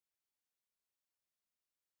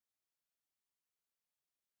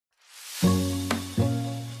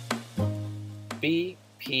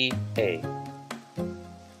BPA.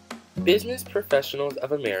 Business Professionals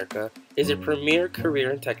of America is a premier career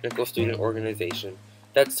and technical student organization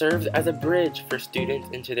that serves as a bridge for students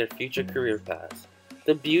into their future career paths.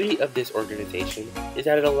 The beauty of this organization is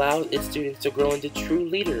that it allows its students to grow into true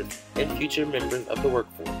leaders and future members of the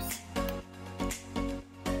workforce.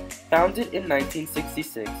 Founded in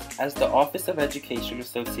 1966 as the Office of Education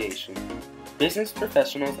Association, Business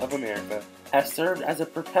Professionals of America has served as a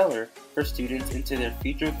propeller for students into their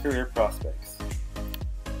future career prospects.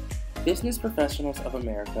 Business Professionals of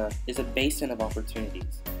America is a basin of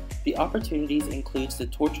opportunities. The opportunities includes the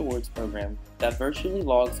Torch Awards program that virtually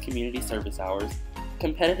logs community service hours,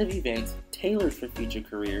 competitive events tailored for future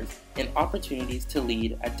careers, and opportunities to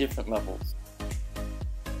lead at different levels.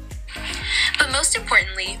 But most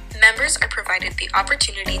importantly, members are provided the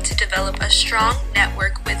opportunity to develop a strong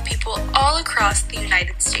network with people all across the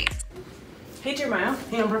United States. Hey Jeremiah.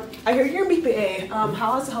 Hey Amber. I heard you're in BPA.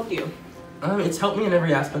 How has it helped you? It's helped me in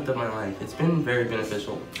every aspect of my life. It's been very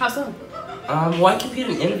beneficial. How so? Well, I compete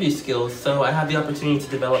in interview skills, so I have the opportunity to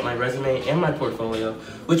develop my resume and my portfolio,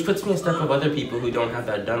 which puts me a step above other people who don't have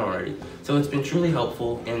that done already. So it's been truly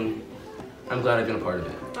helpful, and I'm glad I've been a part of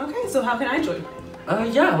it. Okay, so how can I join?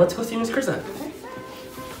 Yeah, let's go see Ms. Krzak. Okay.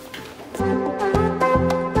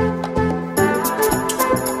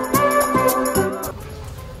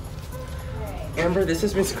 Amber, this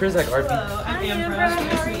is Ms. Krzak, our Hello, I'm Amber. Nice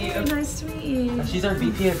to meet you. Nice to meet you. She's our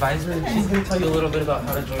BPA advisor, and she's going to tell you a little bit about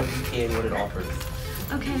how to join BPA and what it offers.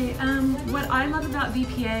 Okay, what I love about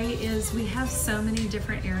BPA is we have so many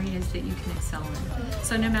different areas that you can excel in.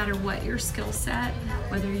 So no matter what your skill set,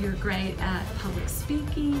 whether you're great at public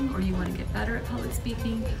speaking or you want to get better at public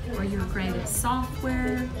speaking, or you're great at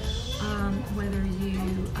software, whether you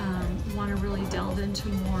want to really delve into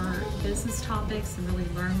more business topics and really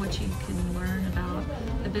learn what you can learn about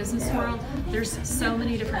the business world, there's so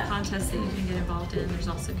many different contests that you can get involved in. There's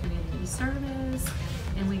also community service,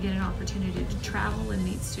 and we get an opportunity to travel and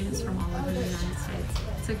meet students from all over the United States.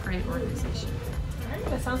 It's a great organization. All right,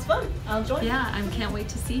 that sounds fun. I'll join. Yeah, I can't wait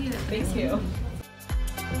to see you. Thank you.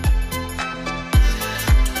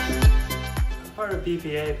 I'm part of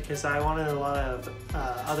BPA because I wanted a lot of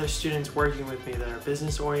other students working with me that are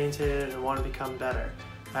business oriented and want to become better.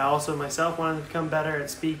 I also myself wanted to become better at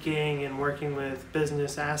speaking and working with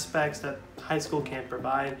business aspects that high school can't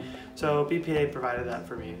provide. So BPA provided that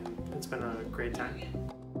for me. It's been a great time.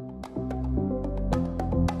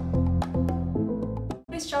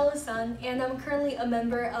 My name is Charlotte Sun, and I'm currently a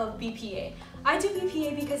member of BPA. I do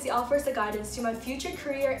BPA because it offers the guidance to my future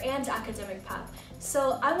career and academic path.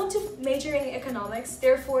 So I want to major in economics,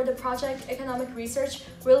 therefore the project Economic Research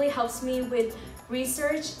really helps me with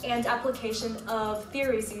research and application of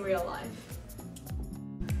theories in real life.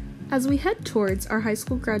 As we head towards our high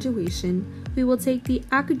school graduation, we will take the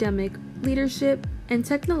academic, leadership, and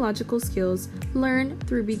technological skills learned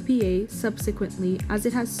through BPA subsequently, as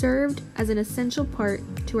it has served as an essential part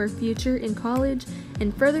to our future in college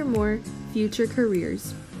and furthermore, future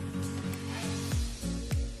careers.